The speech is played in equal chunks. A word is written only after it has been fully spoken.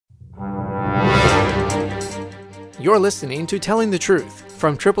You're listening to Telling the Truth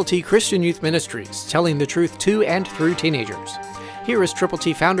from Triple T Christian Youth Ministries, telling the truth to and through teenagers. Here is Triple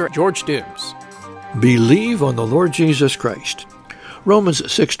T founder George Dooms. Believe on the Lord Jesus Christ. Romans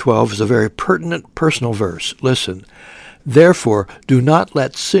 6:12 is a very pertinent personal verse. Listen, therefore do not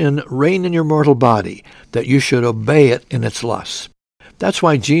let sin reign in your mortal body, that you should obey it in its lusts. That's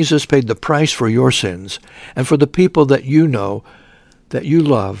why Jesus paid the price for your sins and for the people that you know, that you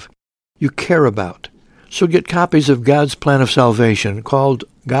love, you care about. So get copies of God's plan of salvation called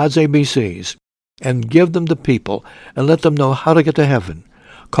God's ABCs and give them to people and let them know how to get to heaven.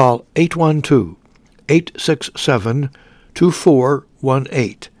 Call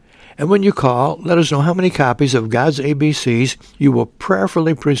 812-867-2418. And when you call, let us know how many copies of God's ABCs you will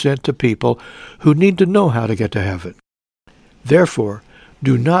prayerfully present to people who need to know how to get to heaven. Therefore,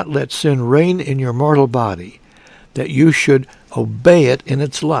 do not let sin reign in your mortal body, that you should obey it in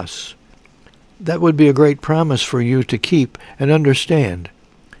its lusts. That would be a great promise for you to keep and understand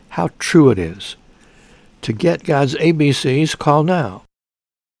how true it is. To get God's ABCs, call now.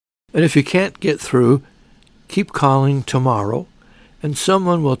 And if you can't get through, keep calling tomorrow, and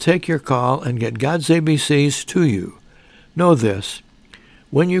someone will take your call and get God's ABCs to you. Know this,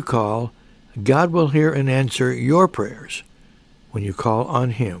 when you call, God will hear and answer your prayers when you call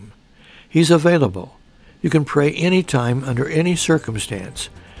on Him. He's available. You can pray anytime, under any circumstance.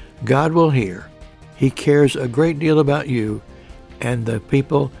 God will hear. He cares a great deal about you and the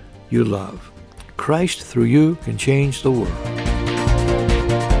people you love. Christ, through you, can change the world.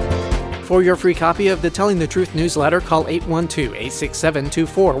 For your free copy of the Telling the Truth newsletter, call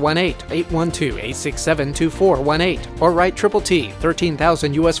 812-867-2418, 812-867-2418, or write Triple T,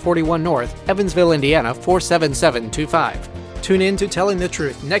 13,000 U.S. 41 North, Evansville, Indiana, 47725. Tune in to Telling the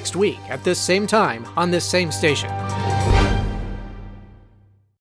Truth next week at this same time on this same station.